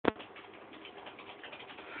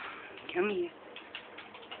Come here.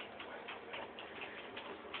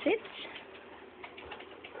 Sit.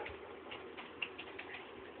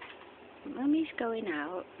 Mummy's going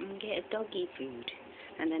out and get a doggy food.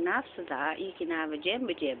 And then after that, you can have a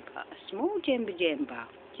jemba, a small jemba.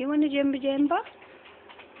 Do you want a jemba?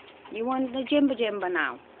 You want the jemba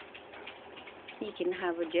now? You can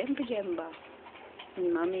have a jemba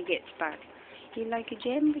when Mummy gets back. You like a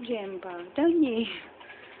jemba, don't you?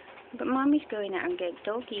 But Mummy's going out and get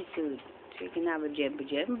doggy food, so you can have a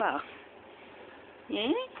jemba.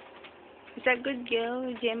 Yeah? Is that good girl,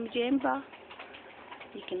 a jemba?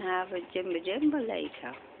 You can have a jemba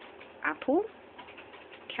later. Apple,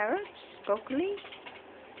 carrots, broccoli,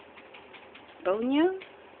 bonio,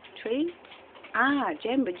 tree. Ah,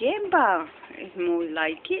 jemba. It's more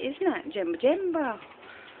like it, isn't it? Jemba.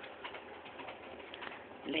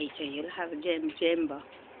 Later you'll have a jemba.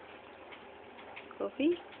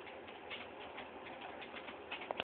 Coffee.